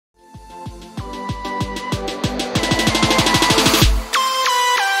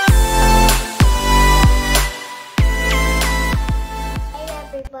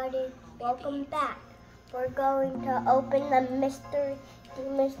going to open the Mystery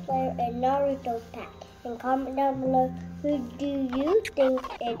Demon Slayer and Naruto pack. And comment down below, who do you think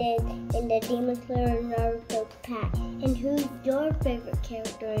it is in the Demon Slayer and Naruto pack? And who's your favorite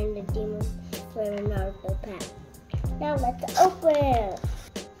character in the Demon Slayer and Naruto pack? Now let's open.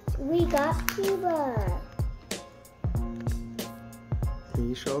 We got Kiba. Can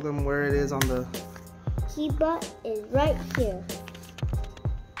you show them where it is on the... Kiba is right here.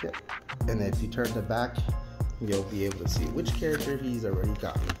 Yep. And if you turn the back, you'll be able to see which character he's already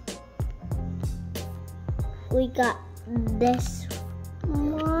gotten. We got this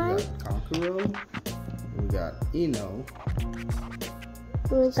one. We got Kankuro. We got Ino.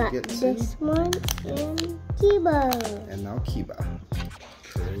 We got this one and Kiba. And now Kiba.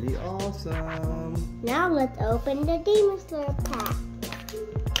 Pretty awesome. Now let's open the Demon Slayer pack.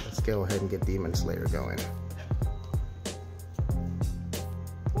 Let's go ahead and get Demon Slayer going.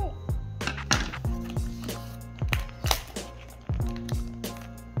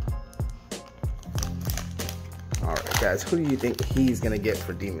 Alright guys, who do you think he's gonna get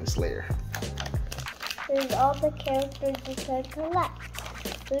for Demon Slayer? There's all the characters you can collect.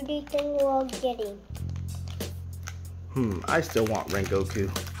 Who do you think we'll get him? I still want Rengoku.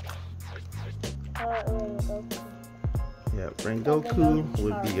 Rengoku. Yeah, Rengoku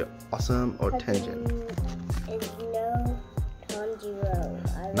would be awesome, or Tenjin. Is no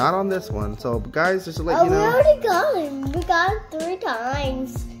Tanjiro. Not on this one. So guys, just to let you know. We already got him. We got him 3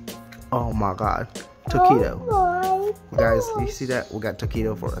 times. Oh my god. Tokido. Oh my guys, gosh. you see that? We got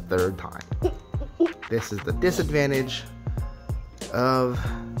Tokido for a 3rd time. This is the disadvantage of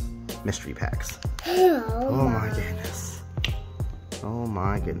mystery packs. Oh my goodness. Oh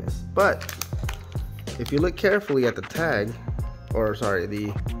my goodness. But if you look carefully at the tag, or sorry,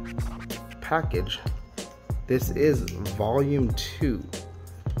 the package, this is volume 2.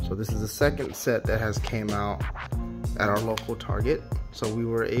 So this is the 2nd set that has came out at our local Target. So we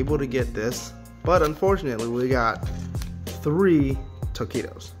were able to get this, but unfortunately we got 3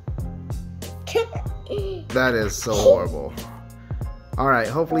 Tokidos. That is so horrible. Alright,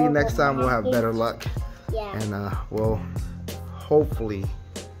 hopefully next time we'll have better luck. Yeah. And we'll hopefully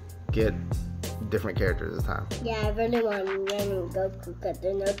get different characters this time. Yeah, I really want Rengoku because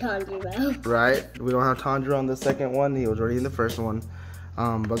there's no Tanjiro. Right? We don't have Tanjiro on the 2nd one. He was already in the 1st one.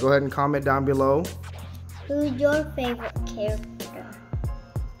 But go ahead and comment down below. Who's your favorite character?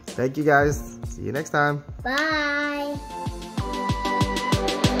 Thank you guys. See you next time. Bye.